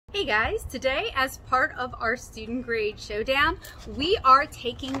Hey guys, today as part of our student grade showdown, we are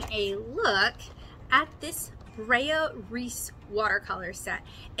taking a look at this Brea Reese watercolor set.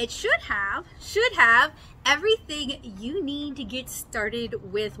 It should have everything you need to get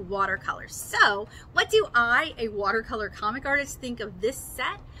started with watercolors. So what do I, a watercolor comic artist, think of this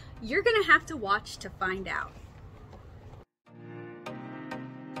set? You're gonna have to watch to find out.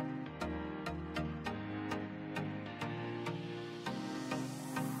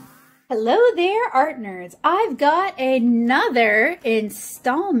 Hello there, art nerds. I've got another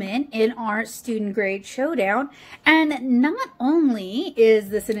installment in our student grade showdown. And not only is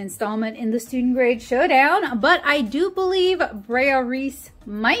this an installment in the student grade showdown, but I do believe Brea Reese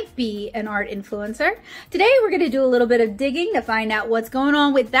might be an art influencer. Today we're going to do a little bit of digging to find out what's going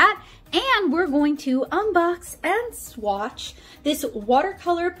on with that. And we're going to unbox and swatch this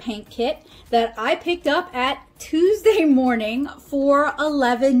watercolor paint kit that I picked up at Tuesday morning for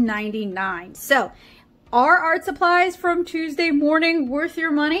 $11.99. So, are art supplies from Tuesday morning worth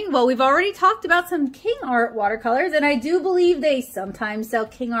your money? Well, we've already talked about some King Art watercolors, and I do believe they sometimes sell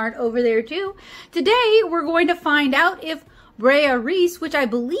King Art over there too. Today, we're going to find out if Brea Reese, which I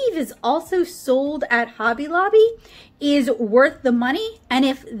believe is also sold at Hobby Lobby, is worth the money, and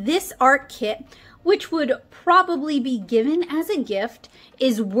if this art kit, which would probably be given as a gift,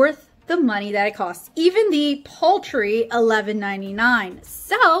 is worth the money that it costs, even the paltry $11.99.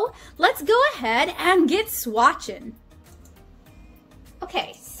 So let's go ahead and get swatching.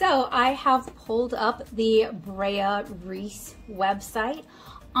 Okay, so I have pulled up the Brea Reese website.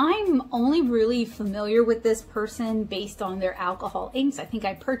 I'm only really familiar with this person based on their alcohol inks. I think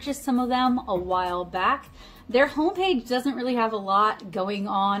I purchased some of them a while back. Their homepage doesn't really have a lot going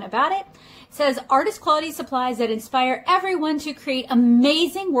on about it. It says artist quality supplies that inspire everyone to create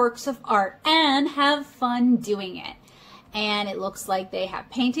amazing works of art and have fun doing it. And it looks like they have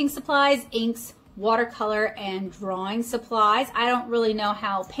painting supplies, inks, watercolor, and drawing supplies. I don't really know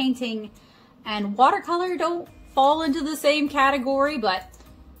how painting and watercolor don't fall into the same category, but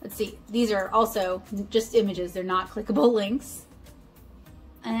let's see. These are also just images. They're not clickable links.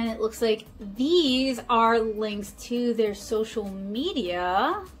 And it looks like these are links to their social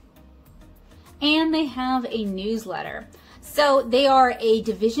media, and they have a newsletter. So they are a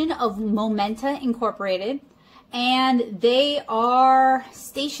division of Momenta Incorporated, and they are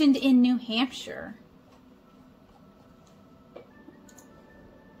stationed in New Hampshire.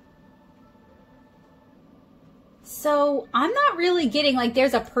 So I'm not really getting, like,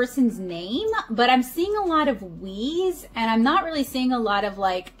 there's a person's name, but I'm seeing a lot of we's, and I'm not really seeing a lot of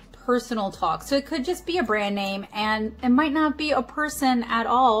like personal talk. So it could just be a brand name, and it might not be a person at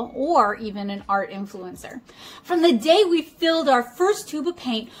all, or even an art influencer. From the day we filled our first tube of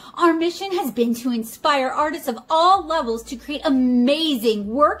paint, our mission has been to inspire artists of all levels to create amazing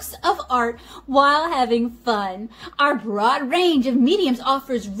works of art while having fun. Our broad range of mediums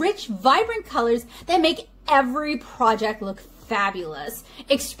offers rich, vibrant colors that make every project look fabulous.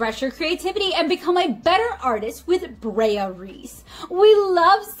 Express your creativity and become a better artist with Brea Reese. We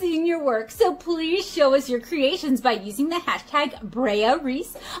love seeing your work, so please show us your creations by using the hashtag Brea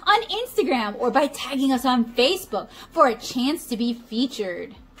Reese on Instagram or by tagging us on Facebook for a chance to be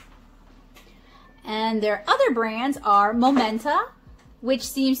featured. And their other brands are Momenta, which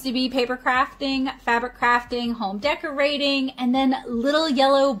seems to be paper crafting, fabric crafting, home decorating, and then Little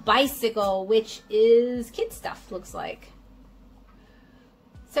Yellow Bicycle, which is kid stuff, looks like.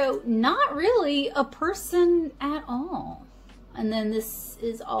 So not really a person at all. And then this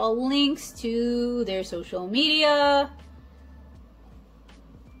is all links to their social media,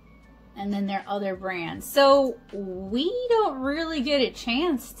 and then their other brands. So we don't really get a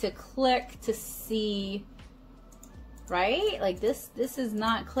chance to click to see, right? Like this is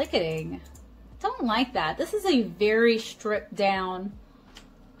not clicking. Don't like that. This is a very stripped down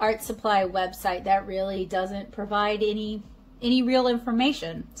art supply website that really doesn't provide any real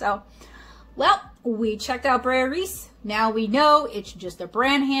information. So, well, we checked out Brea Reese. Now we know it's just a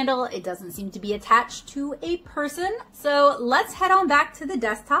brand handle. It doesn't seem to be attached to a person. So let's head on back to the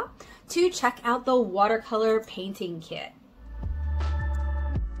desktop to check out the watercolor painting kit.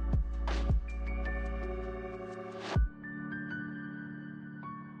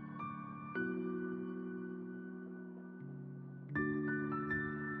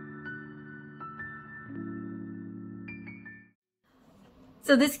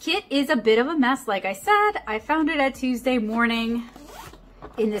 So this kit is a bit of a mess. Like I said, I found it at Tuesday morning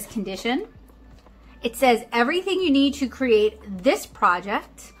in this condition. It says everything you need to create this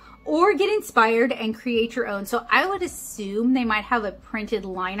project or get inspired and create your own. So I would assume they might have a printed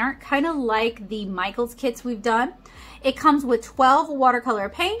line art, kind of like the Michaels kits we've done. It comes with 12 watercolor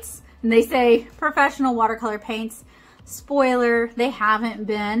paints, and they say professional watercolor paints. Spoiler, they haven't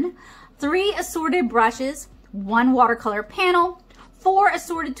been. 3 assorted brushes, 1 watercolor panel, 4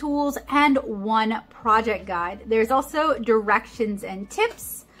 assorted tools, and 1 project guide. There's also directions and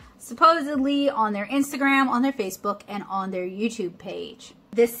tips, supposedly on their Instagram, on their Facebook, and on their YouTube page.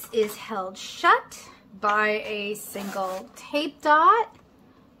 This is held shut by a single tape dot,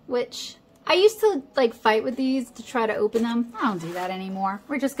 which I used to like fight with these to try to open them. I don't do that anymore.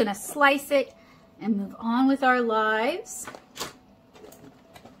 We're just gonna slice it and move on with our lives.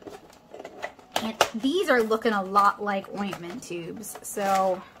 And these are looking a lot like ointment tubes,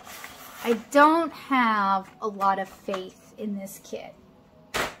 so I don't have a lot of faith in this kit.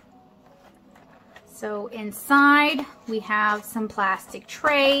 So inside we have some plastic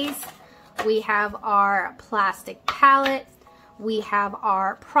trays, we have our plastic palette, we have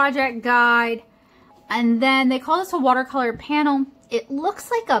our project guide, and then they call this a watercolor panel. It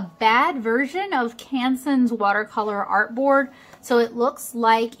looks like a bad version of Canson's watercolor artboard. So it looks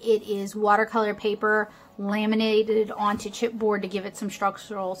like it is watercolor paper laminated onto chipboard to give it some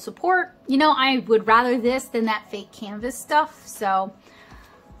structural support. You know, I would rather this than that fake canvas stuff. So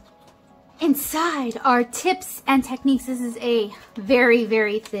inside are tips and techniques. This is a very,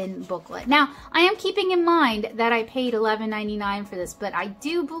 very thin booklet. Now, I am keeping in mind that I paid $11.99 for this, but I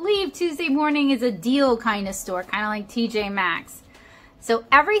do believe Tuesday Morning is a deal kind of store, kind of like TJ Maxx. So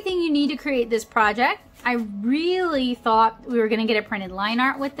everything you need to create this project. I really thought we were going to get a printed line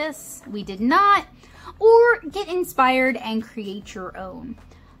art with this. We did not. Or get inspired and create your own.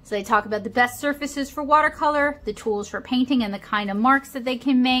 So they talk about the best surfaces for watercolor, the tools for painting and the kind of marks that they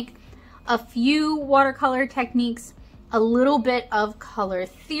can make, a few watercolor techniques, a little bit of color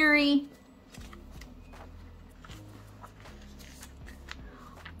theory,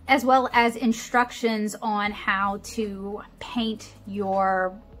 as well as instructions on how to paint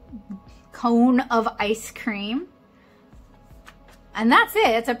your cone of ice cream. And that's it.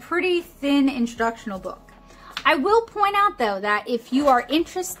 It's a pretty thin instructional book. I will point out though that if you are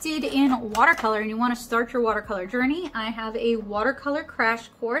interested in watercolor and you want to start your watercolor journey, I have a watercolor crash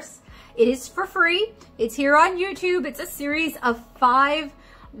course. It is for free. It's here on YouTube. It's a series of 5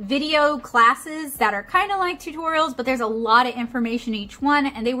 video classes that are kind of like tutorials, but there's a lot of information in each one,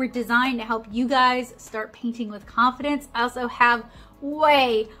 and they were designed to help you guys start painting with confidence. I also have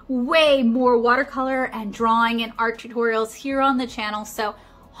way more watercolor and drawing and art tutorials here on the channel, so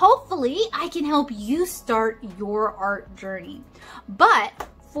hopefully I can help you start your art journey. But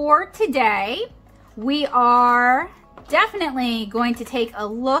for today, we are definitely going to take a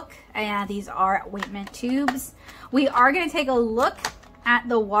look, and these are ointment tubes. We are going to take a look at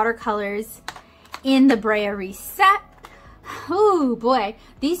the watercolors in the Brea Reese set. Oh boy,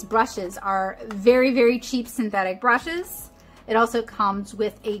 these brushes are very, very cheap synthetic brushes. It also comes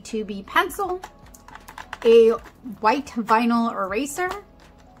with a 2B pencil, a white vinyl eraser,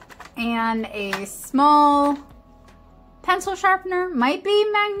 and a small pencil sharpener. Might be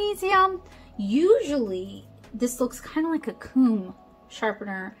magnesium. Usually this looks kind of like a comb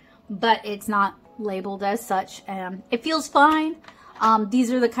sharpener, but it's not labeled as such. It feels fine.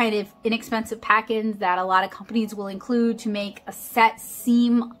 These are the kind of inexpensive pack-ins that a lot of companies will include to make a set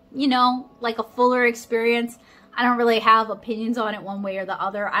seem, you know, like a fuller experience. I don't really have opinions on it one way or the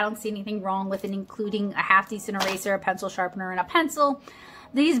other. I don't see anything wrong with it including a half-decent eraser, a pencil sharpener, and a pencil.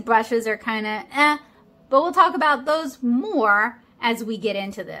 These brushes are kind of but we'll talk about those more as we get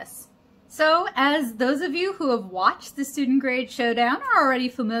into this. So, as those of you who have watched the Student Grade Showdown are already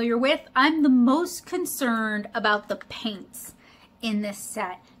familiar with, I'm the most concerned about the paints in this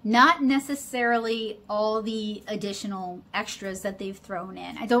set, not necessarily all the additional extras that they've thrown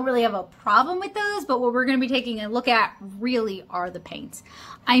in. I don't really have a problem with those, but what we're going to be taking a look at really are the paints.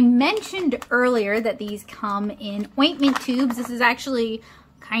 I mentioned earlier that these come in ointment tubes. This is actually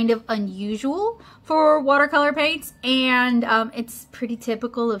kind of unusual for watercolor paints, and it's pretty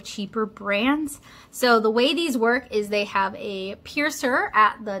typical of cheaper brands. So the way these work is they have a piercer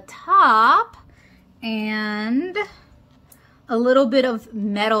at the top and a little bit of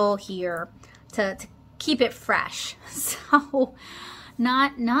metal here to keep it fresh. So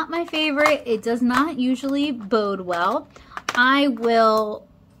not my favorite. It does not usually bode well. I will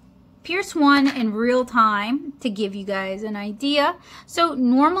pierce one in real time to give you guys an idea. So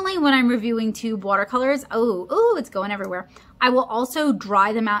normally when I'm reviewing tube watercolors, oh, it's going everywhere. I will also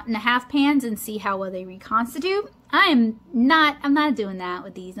dry them out in the half pans and see how well they reconstitute. I'm not doing that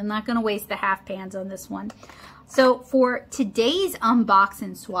with these. I'm not going to waste the half pans on this one. So for today's unbox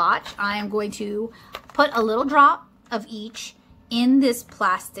and swatch, I am going to put a little drop of each in this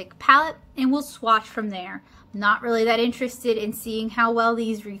plastic palette and we'll swatch from there. Not really that interested in seeing how well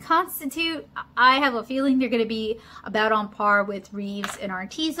these reconstitute. I have a feeling they're going to be about on par with Reeves and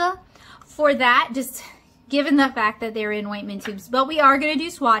Arteza. For that, just given the fact that they're in ointment tubes, but we are going to do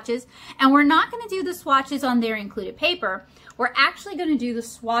swatches, and we're not going to do the swatches on their included paper. We're actually going to do the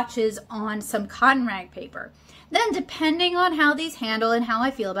swatches on some cotton rag paper. Then, depending on how these handle and how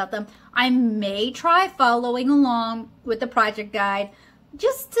I feel about them, I may try following along with the project guide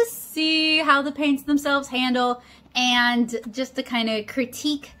just to see how the paints themselves handle and just to kind of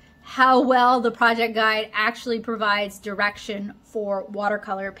critique how well the project guide actually provides direction for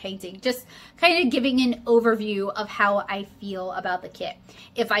watercolor painting. Just kind of giving an overview of how I feel about the kit.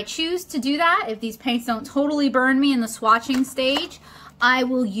 If I choose to do that, if these paints don't totally burn me in the swatching stage, I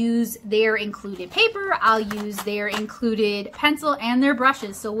will use their included paper, I'll use their included pencil and their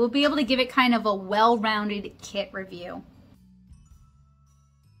brushes. So we'll be able to give it kind of a well-rounded kit review.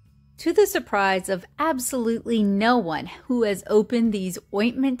 To the surprise of absolutely no one who has opened these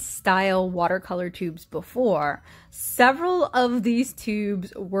ointment style watercolor tubes before, several of these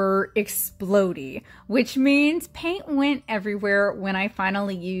tubes were explody, which means paint went everywhere when I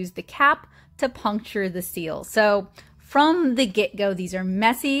finally used the cap to puncture the seal. So from the get-go, these are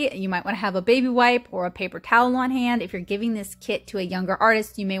messy. You might want to have a baby wipe or a paper towel on hand. If you're giving this kit to a younger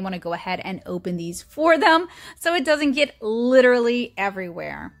artist, you may want to go ahead and open these for them so it doesn't get literally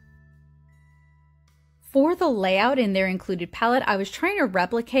everywhere. For the layout in their included palette, I was trying to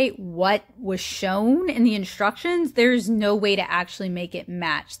replicate what was shown in the instructions. There's no way to actually make it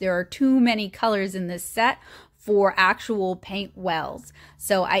match. There are too many colors in this set for actual paint wells.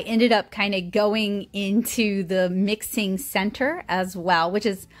 So I ended up kind of going into the mixing center as well, which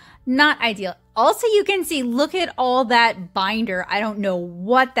is not ideal. Also, you can see, look at all that binder. I don't know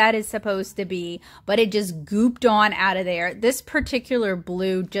what that is supposed to be, but it just gooped on out of there. This particular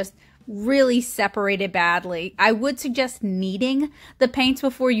blue just really separated badly. I would suggest kneading the paints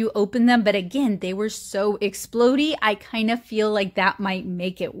before you open them, but again, they were so explody, I kind of feel like that might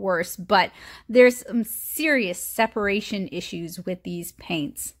make it worse, but there's some serious separation issues with these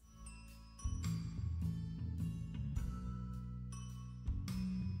paints.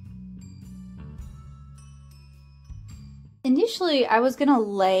 Initially, I was gonna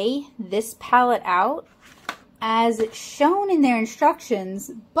lay this palette out as shown in their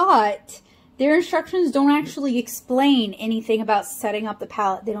instructions, but their instructions don't actually explain anything about setting up the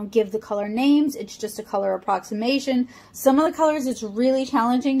palette. They don't give the color names, it's just a color approximation. Some of the colors, it's really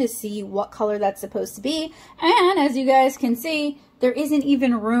challenging to see what color that's supposed to be, and as you guys can see, there isn't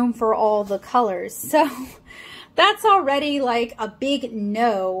even room for all the colors. So that's already like a big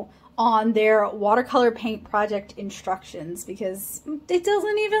no on their watercolor paint project instructions, because it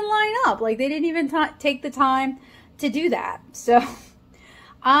doesn't even line up. Like, they didn't even take the time to do that. So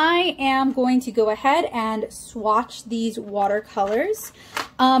I am going to go ahead and swatch these watercolors.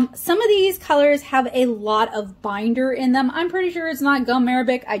 Some of these colors have a lot of binder in them. I'm pretty sure it's not gum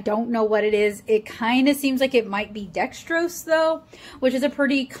arabic. I don't know what it is. It kind of seems like it might be dextrose though, which is a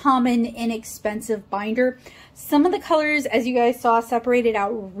pretty common, inexpensive binder. Some of the colors, as you guys saw, separated out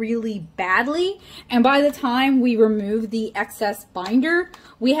really badly. And by the time we removed the excess binder,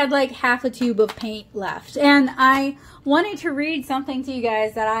 we had like half a tube of paint left. And I wanted to read something to you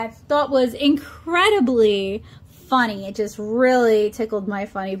guys that I thought was incredibly funny. It just really tickled my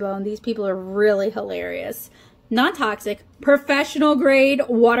funny bone. These people are really hilarious. Non-toxic, professional grade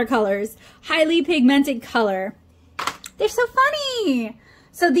watercolors, highly pigmented color. They're so funny.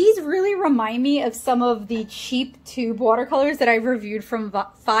 So these really remind me of some of the cheap tube watercolors that I've reviewed from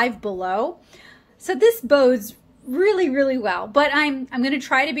Five Below. So this bodes really, really well, but I'm going to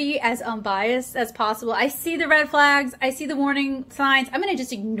try to be as unbiased as possible. I see the red flags, I see the warning signs. I'm going to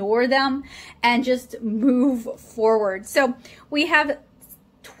just ignore them and just move forward. So we have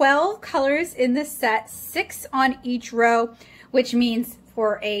 12 colors in this set, 6 on each row, which means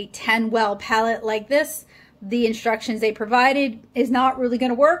for a 10 well palette like this, the instructions they provided is not really going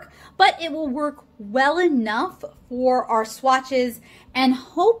to work, but it will work well enough for our swatches and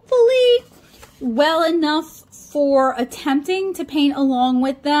hopefully well enough for attempting to paint along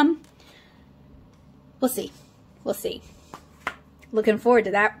with them. We'll see. We'll see. Looking forward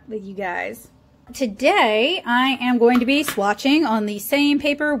to that with you guys. Today, I am going to be swatching on the same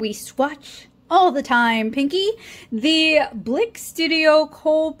paper we swatch all the time, Pinky, the Blick Studio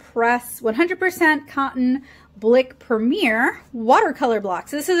Cold Press 100% cotton Blick Premier watercolor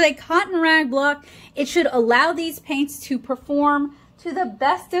blocks. This is a cotton rag block. It should allow these paints to perform to the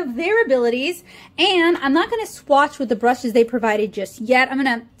best of their abilities. And I'm not going to swatch with the brushes they provided just yet. I'm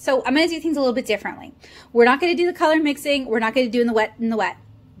going to do things a little bit differently. We're not going to do the color mixing. We're not going to do the wet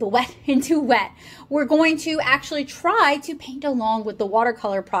into wet. We're going to actually try to paint along with the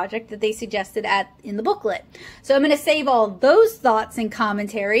watercolor project that they suggested in the booklet. So I'm going to save all those thoughts and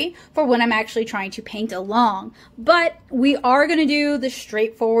commentary for when I'm actually trying to paint along. But we are going to do the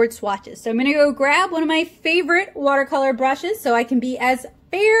straightforward swatches. So I'm going to go grab one of my favorite watercolor brushes so I can be as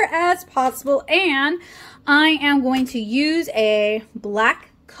fair as possible. And I am going to use a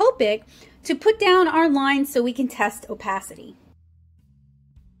black Copic to put down our lines so we can test opacity.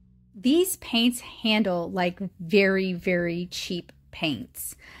 These paints handle like very, very cheap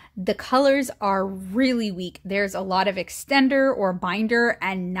paints. The colors are really weak. There's a lot of extender or binder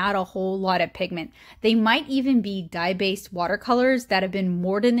and not a whole lot of pigment. They might even be dye-based watercolors that have been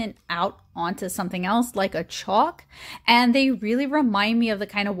mordant out onto something else like a chalk. And they really remind me of the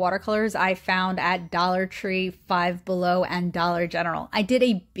kind of watercolors I found at Dollar Tree, Five Below, and Dollar General. I did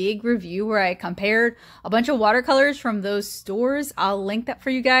a big review where I compared a bunch of watercolors from those stores. I'll link that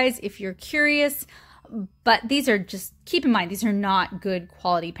for you guys if you're curious. But these are just, keep in mind, these are not good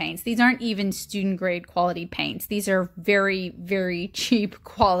quality paints. These aren't even student grade quality paints. These are very, very cheap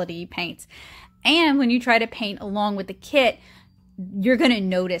quality paints. And when you try to paint along with the kit, you're going to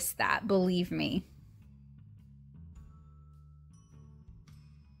notice that, believe me.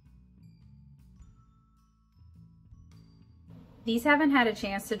 These haven't had a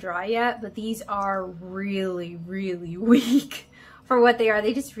chance to dry yet, but these are really, really weak. For what they are.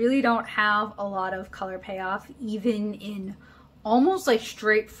 They just really don't have a lot of color payoff, even in almost like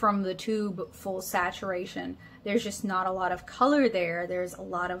straight from the tube full saturation. There's just not a lot of color there. There's a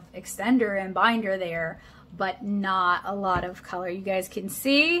lot of extender and binder there, but not a lot of color. You guys can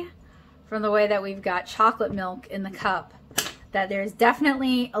see from the way that we've got chocolate milk in the cup that there's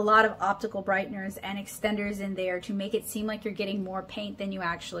definitely a lot of optical brighteners and extenders in there to make it seem like you're getting more paint than you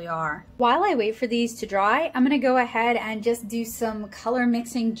actually are. While I wait for these to dry, I'm going to go ahead and just do some color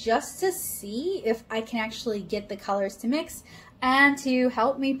mixing just to see if I can actually get the colors to mix and to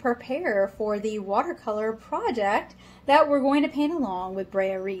help me prepare for the watercolor project that we're going to paint along with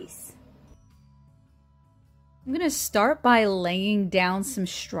Brea Reese. I'm going to start by laying down some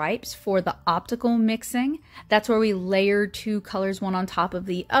stripes for the optical mixing. That's where we layer two colors one on top of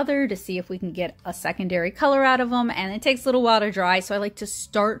the other to see if we can get a secondary color out of them, and it takes a little while to dry, so I like to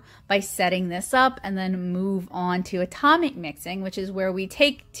start by setting this up and then move on to atomic mixing, which is where we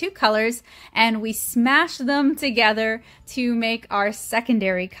take two colors and we smash them together to make our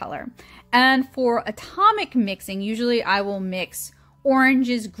secondary color. And for atomic mixing, usually I will mix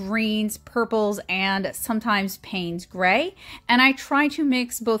oranges, greens, purples, and sometimes Payne's gray. And I try to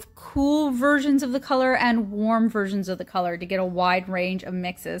mix both cool versions of the color and warm versions of the color to get a wide range of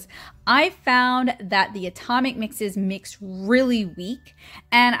mixes. I found that the atomic mixes mix really weak,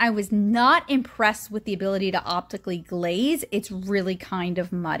 and I was not impressed with the ability to optically glaze. It's really kind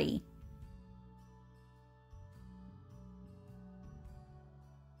of muddy.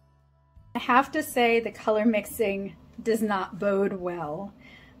 I have to say the color mixing does not bode well.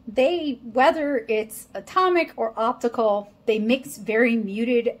 Whether it's atomic or optical, they mix very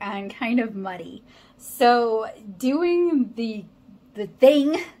muted and kind of muddy. So doing the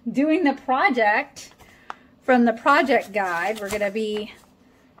project from the project guide, we're going to be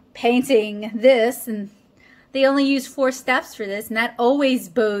painting this, and they only use 4 steps for this, and that always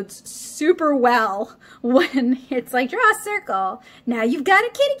bodes super well when it's like, draw a circle, now you've got a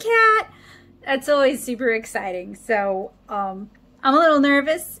kitty cat. That's always super exciting. So I'm a little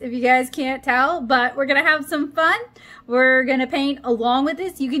nervous if you guys can't tell, but we're gonna have some fun. We're gonna paint along with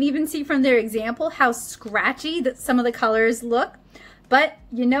this. You can even see from their example how scratchy that some of the colors look. But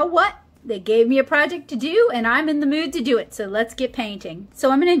you know what? They gave me a project to do and I'm in the mood to do it. So let's get painting.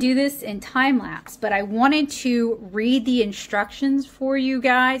 So I'm gonna do this in time lapse, but I wanted to read the instructions for you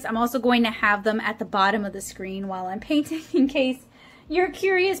guys. I'm also going to have them at the bottom of the screen while I'm painting in case you're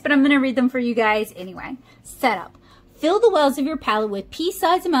curious, but I'm going to read them for you guys anyway. Setup. Fill the wells of your palette with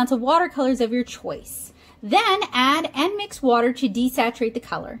pea-sized amounts of watercolors of your choice. Then add and mix water to desaturate the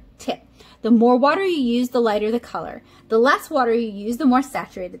color. Tip. The more water you use, the lighter the color. The less water you use, the more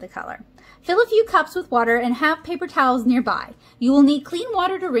saturated the color. Fill a few cups with water and have paper towels nearby. You will need clean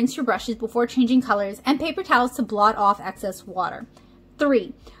water to rinse your brushes before changing colors and paper towels to blot off excess water.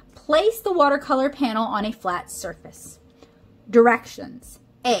 3. Place the watercolor panel on a flat surface. Directions.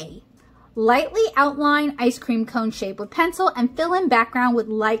 A. Lightly outline ice cream cone shape with pencil and fill in background with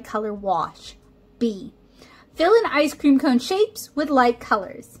light color wash. B. Fill in ice cream cone shapes with light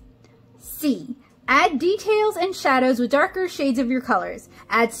colors. C. Add details and shadows with darker shades of your colors.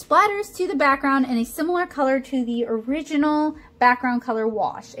 Add splatters to the background in a similar color to the original background color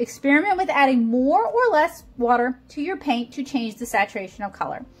wash. Experiment with adding more or less water to your paint to change the saturation of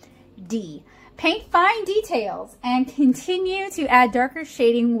color. D. Paint fine details and continue to add darker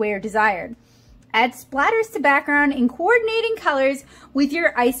shading where desired. Add splatters to background in coordinating colors with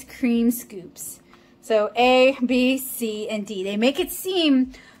your ice cream scoops. So A, B, C, and D. They make it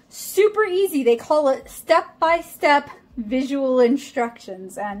seem super easy. They call it step-by-step visual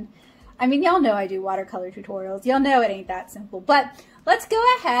instructions. And I mean, y'all know I do watercolor tutorials. Y'all know it ain't that simple. But let's go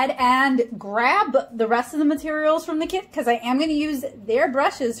ahead and grab the rest of the materials from the kit because I am going to use their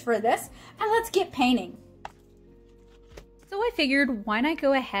brushes for this. And let's get painting. So I figured, why not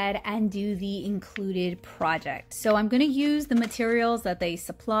go ahead and do the included project? So I'm going to use the materials that they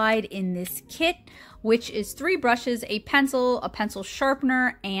supplied in this kit, which is 3 brushes, a pencil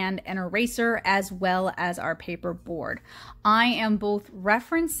sharpener, and an eraser, as well as our paper board. I am both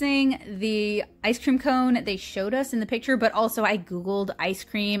referencing the ice cream cone they showed us in the picture, but also I Googled ice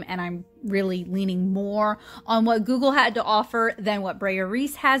cream, and I'm really leaning more on what Google had to offer than what Brea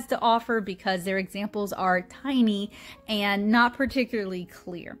Reese has to offer because their examples are tiny and not particularly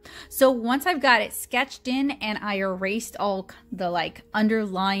clear. So once I've got it sketched in and I erased all the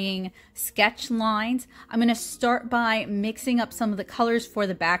underlying sketch lines, I'm going to start by mixing up some of the colors for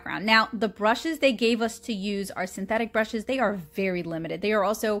the background. Now, the brushes they gave us to use are synthetic brushes. They are very limited. They are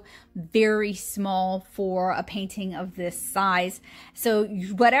also very small for a painting of this size. So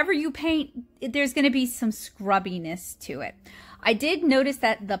whatever you paint, there's going to be some scrubbiness to it. I did notice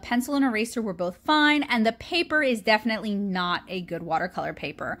that the pencil and eraser were both fine, and the paper is definitely not a good watercolor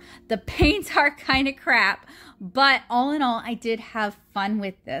paper. The paints are kind of crap, but all in all, I did have fun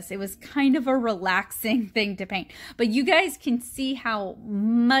with this. It was kind of a relaxing thing to paint. But you guys can see how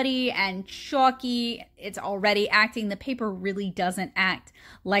muddy and chalky it's already acting. The paper really doesn't act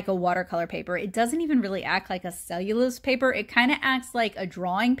like a watercolor paper. It doesn't even really act like a cellulose paper. It kind of acts like a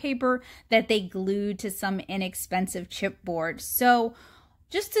drawing paper that they glued to some inexpensive chipboard. So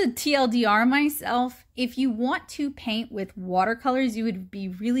just to TLDR myself, if you want to paint with watercolors, you would be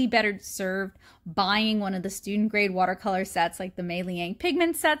really better served buying one of the student grade watercolor sets like the Mei Liang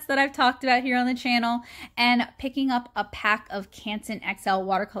pigment sets that I've talked about here on the channel, and picking up a pack of Canson XL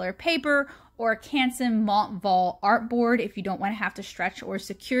watercolor paper or a Canson Mont Vol artboard if you don't want to have to stretch or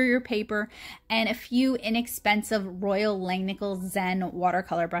secure your paper, and a few inexpensive Royal Langnickel Zen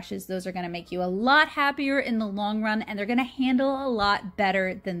watercolor brushes. Those are going to make you a lot happier in the long run, and they're going to handle a lot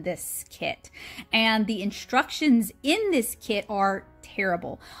better than this kit. And the instructions in this kit are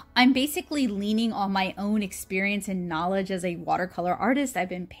terrible. I'm basically leaning on my own experience and knowledge as a watercolor artist. I've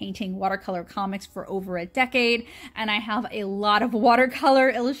been painting watercolor comics for over a decade, and I have a lot of watercolor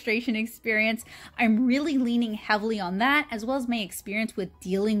illustration experience. I'm really leaning heavily on that, as well as my experience with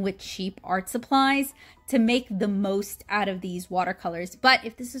dealing with cheap art supplies to make the most out of these watercolors. But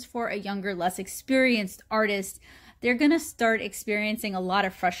if this is for a younger, less experienced artist, they're going to start experiencing a lot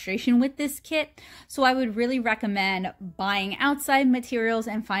of frustration with this kit. So I would really recommend buying outside materials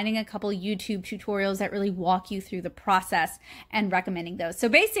and finding a couple YouTube tutorials that really walk you through the process and recommending those. So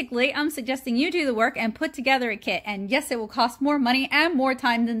basically, I'm suggesting you do the work and put together a kit. And yes, it will cost more money and more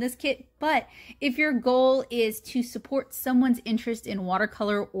time than this kit. But if your goal is to support someone's interest in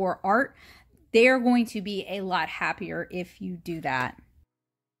watercolor or art, they are going to be a lot happier if you do that.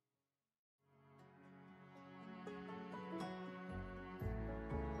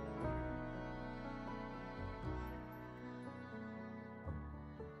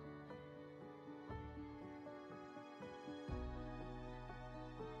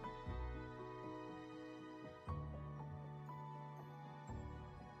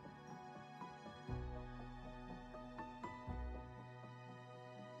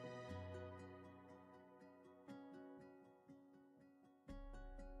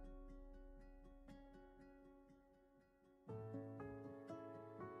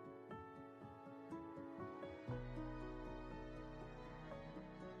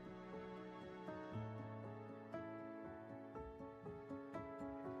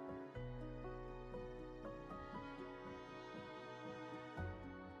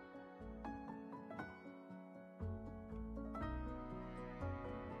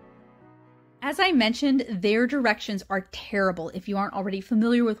 as I mentioned, their directions are terrible. If you aren't already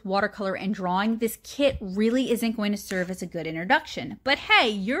familiar with watercolor and drawing, this kit really isn't going to serve as a good introduction. But hey,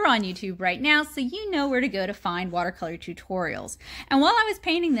 you're on YouTube right now, so you know where to go to find watercolor tutorials. And while I was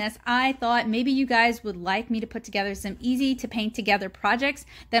painting this, I thought maybe you guys would like me to put together some easy to paint together projects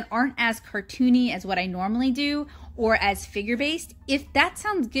that aren't as cartoony as what I normally do, or as figure-based. If that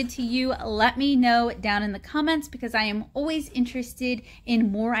sounds good to you, let me know down in the comments, because I am always interested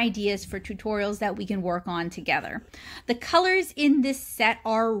in more ideas for tutorials that we can work on together. The colors in this set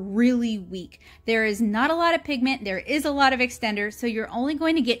are really weak. There is not a lot of pigment, there is a lot of extender, so you're only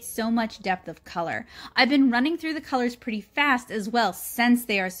going to get so much depth of color. I've been running through the colors pretty fast as well. Since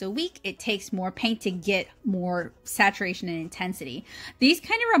they are so weak, it takes more paint to get more saturation and intensity. These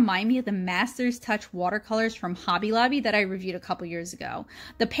kind of remind me of the Master's Touch watercolors from Hobby Lobby that I reviewed a couple years ago.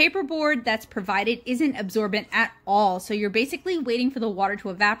 The paperboard that's provided isn't absorbent at all, so you're basically waiting for the water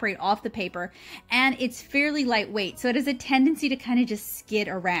to evaporate off the paper, and it's fairly lightweight, so it has a tendency to kind of just skid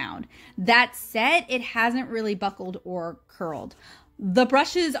around. That said, it hasn't really buckled or curled. The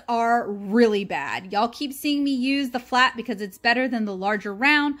brushes are really bad. Y'all keep seeing me use the flat because it's better than the larger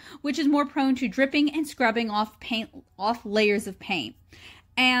round, which is more prone to dripping and scrubbing off layers of paint.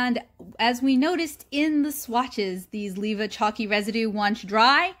 And as we noticed in the swatches, these leave a chalky residue once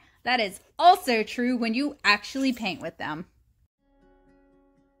dry. That is also true when you actually paint with them.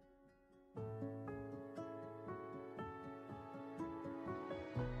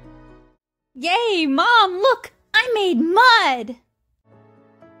 Yay, Mom, look, I made mud!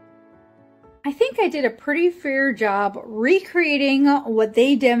 I think I did a pretty fair job recreating what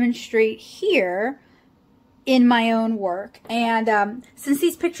they demonstrate here in my own work. And since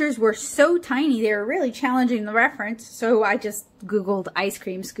these pictures were so tiny, they were really challenging the reference, so I just Googled ice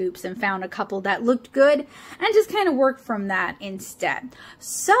cream scoops and found a couple that looked good and just kind of worked from that instead.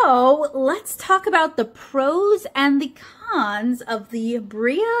 So let's talk about the pros and the cons of the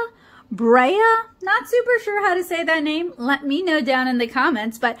Brea, not super sure how to say that name. Let me know down in the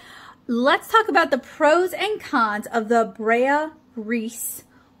comments, but let's talk about the pros and cons of the Brea Reese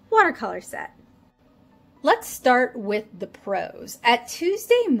watercolor set. Let's start with the pros. At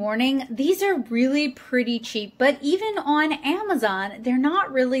Tuesday Morning, these are really pretty cheap, but even on Amazon, they're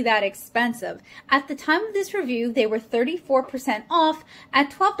not really that expensive. At the time of this review, they were 34% off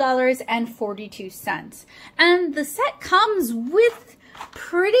at $12.42. And the set comes with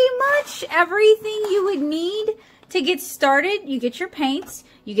pretty much everything you would need to get started. You get your paints,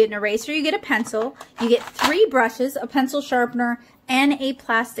 you get an eraser, you get a pencil, you get 3 brushes, a pencil sharpener, and a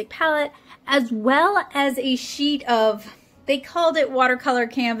plastic palette, as well as a sheet of, they called it watercolor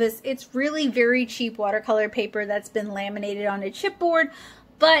canvas. It's really very cheap watercolor paper that's been laminated on a chipboard,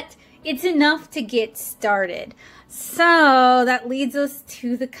 but it's enough to get started. So that leads us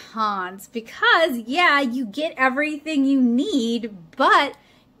to the cons, because yeah, you get everything you need, but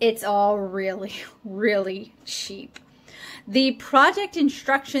it's all really, really cheap. The project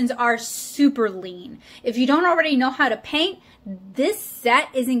instructions are super lean. If you don't already know how to paint, this set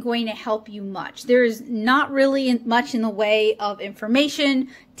isn't going to help you much. There's not really much in the way of information,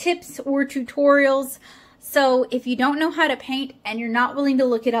 tips, or tutorials. So if you don't know how to paint and you're not willing to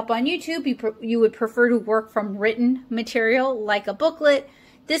look it up on YouTube, you would prefer to work from written material like a booklet,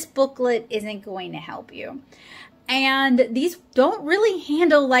 this booklet isn't going to help you. And these don't really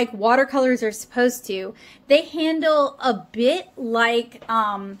handle like watercolors are supposed to. They handle a bit like,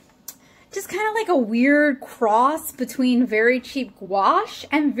 just kind of like a weird cross between very cheap gouache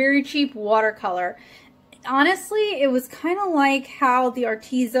and very cheap watercolor. Honestly, it was kind of like how the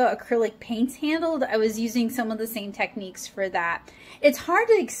Arteza acrylic paints handled. I was using some of the same techniques for that. It's hard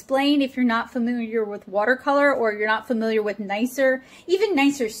to explain if you're not familiar with watercolor or you're not familiar with even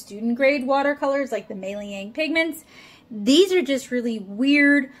nicer student grade watercolors like the Meliang pigments. These are just really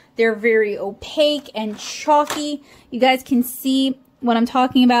weird. They're very opaque and chalky. You guys can see what I'm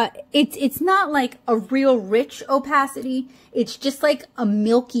talking about. It's not like a real rich opacity. It's just like a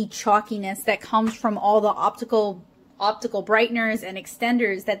milky chalkiness that comes from all the optical brighteners and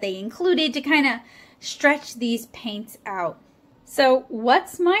extenders that they included to kind of stretch these paints out. So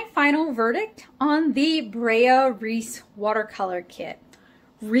what's my final verdict on the Brea Reese watercolor kit?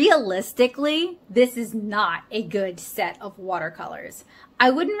 Realistically, this is not a good set of watercolors.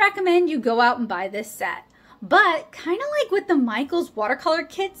 I wouldn't recommend you go out and buy this set. But kind of like with the Michaels watercolor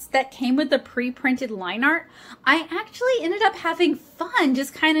kits that came with the pre-printed line art, I actually ended up having fun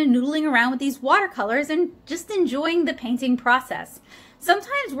just kind of noodling around with these watercolors and just enjoying the painting process.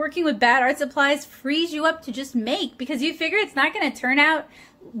 Sometimes working with bad art supplies frees you up to just make because you figure it's not going to turn out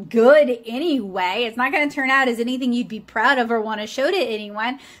good anyway. It's not going to turn out as anything you'd be proud of or want to show to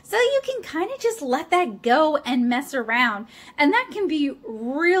anyone. So you can kind of just let that go and mess around. And that can be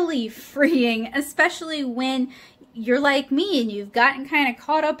really freeing, especially when you're like me and you've gotten kind of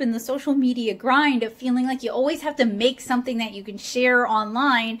caught up in the social media grind of feeling like you always have to make something that you can share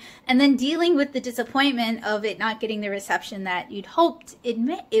online, and then dealing with the disappointment of it not getting the reception that you'd hoped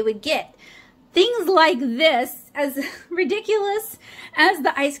it would get. Things like this, as ridiculous as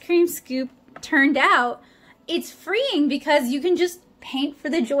the ice cream scoop turned out, it's freeing because you can just paint for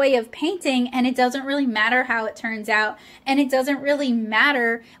the joy of painting, and it doesn't really matter how it turns out, and it doesn't really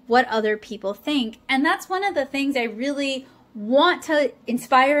matter what other people think. And that's one of the things I really want to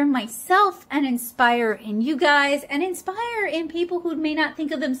inspire in myself and inspire in you guys and inspire in people who may not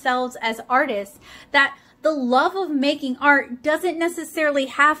think of themselves as artists, that the love of making art doesn't necessarily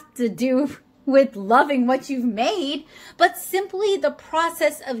have to do with loving what you've made, but simply the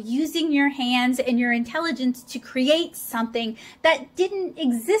process of using your hands and your intelligence to create something that didn't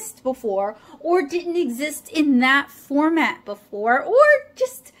exist before, or didn't exist in that format before, or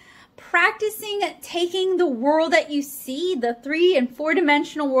just practicing taking the world that you see, the 3- and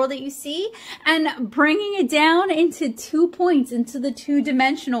 4-dimensional world that you see, and bringing it down into 2 points, into the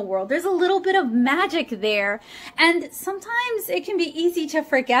 2-dimensional world. There's a little bit of magic there, and sometimes it can be easy to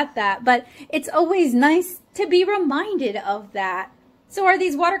forget that, but it's always nice to be reminded of that. So are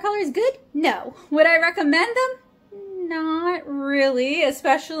these watercolors good? No. Would I recommend them? Not really,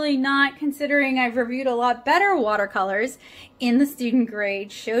 especially not considering I've reviewed a lot better watercolors in the student grade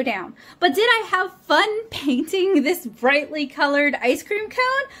Showdown. But did I have fun painting this brightly colored ice cream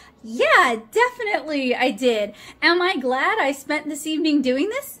cone? Yeah, definitely I did. Am I glad I spent this evening doing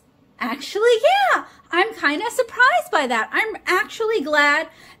this? Actually, yeah, I'm kind of surprised by that. I'm actually glad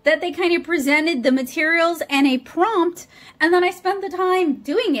that they kind of presented the materials and a prompt, and then I spent the time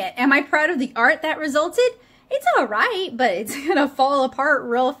doing it. Am I proud of the art that resulted? It's all right, but it's gonna fall apart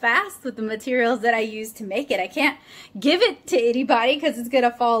real fast with the materials that I used to make it. I can't give it to anybody because it's gonna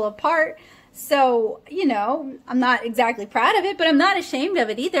fall apart. So, you know, I'm not exactly proud of it, but I'm not ashamed of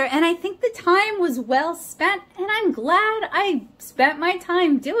it either. And I think the time was well spent, and I'm glad I spent my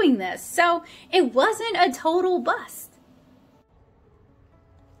time doing this. So it wasn't a total bust.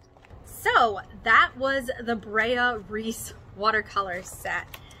 So that was the Brea Reese Watercolor set.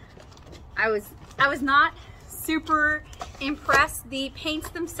 I was not super impressed. The paints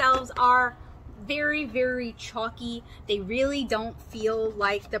themselves are very, very chalky. They really don't feel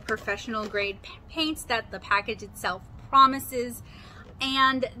like the professional grade paints that the package itself promises,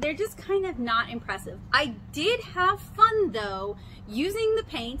 and they're just kind of not impressive. I did have fun though using the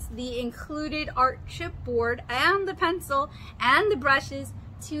paints, the included art chipboard and the pencil and the brushes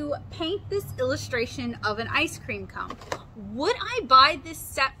to paint this illustration of an ice cream cone. Would I buy this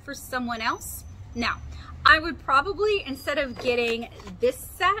set for someone else? No. I would probably, instead of getting this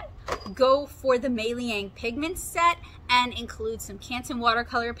set, go for the Mei Liang pigment set and include some Canson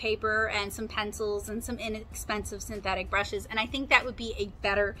watercolor paper and some pencils and some inexpensive synthetic brushes. And I think that would be a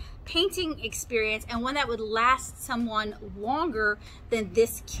better painting experience, and one that would last someone longer than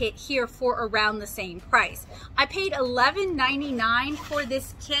this kit here for around the same price. I paid $11.99 for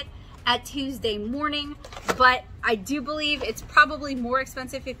this kit at Tuesday Morning, but I do believe it's probably more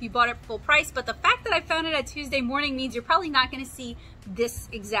expensive if you bought it full price. But the fact that I found it at Tuesday Morning means you're probably not going to see this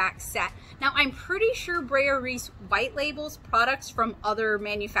exact set. Now, I'm pretty sure Brea Reese white labels products from other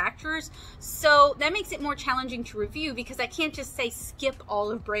manufacturers, so that makes it more challenging to review, because I can't just say skip all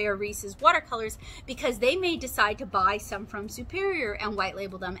of Brea Reese's watercolors, because they may decide to buy some from Superior and white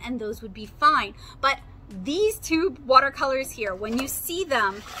label them, and those would be fine. But these two watercolors here, when you see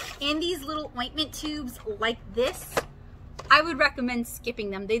them in these little ointment tubes like this, I would recommend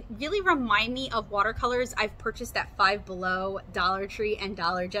skipping them. They really remind me of watercolors I've purchased at Five Below, Dollar Tree, and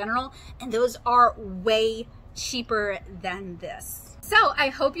Dollar General, and those are way cheaper than this. So I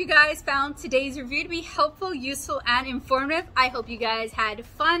hope you guys found today's review to be helpful, useful, and informative. I hope you guys had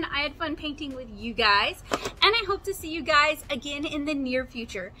fun. I had fun painting with you guys, and I hope to see you guys again in the near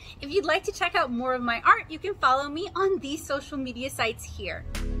future. If you'd like to check out more of my art, you can follow me on these social media sites here.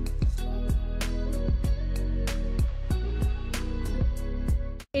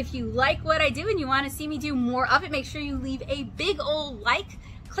 If you like what I do and you want to see me do more of it, make sure you leave a big old like,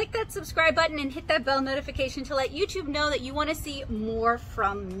 click that subscribe button and hit that bell notification to let YouTube know that you want to see more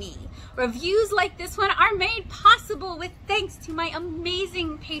from me. Reviews like this one are made possible with thanks to my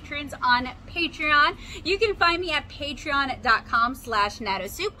amazing patrons on Patreon. You can find me at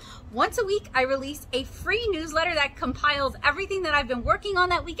patreon.com/natosoup. Once a week, I release a free newsletter that compiles everything that I've been working on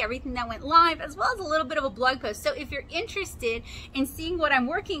that week, everything that went live, as well as a little bit of a blog post. So if you're interested in seeing what I'm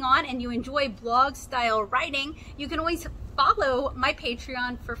working on and you enjoy blog style writing, you can always follow my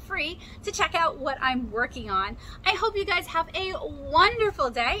Patreon for free to check out what I'm working on. I hope you guys have a wonderful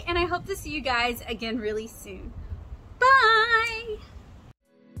day, and I hope to see you guys again really soon. Bye!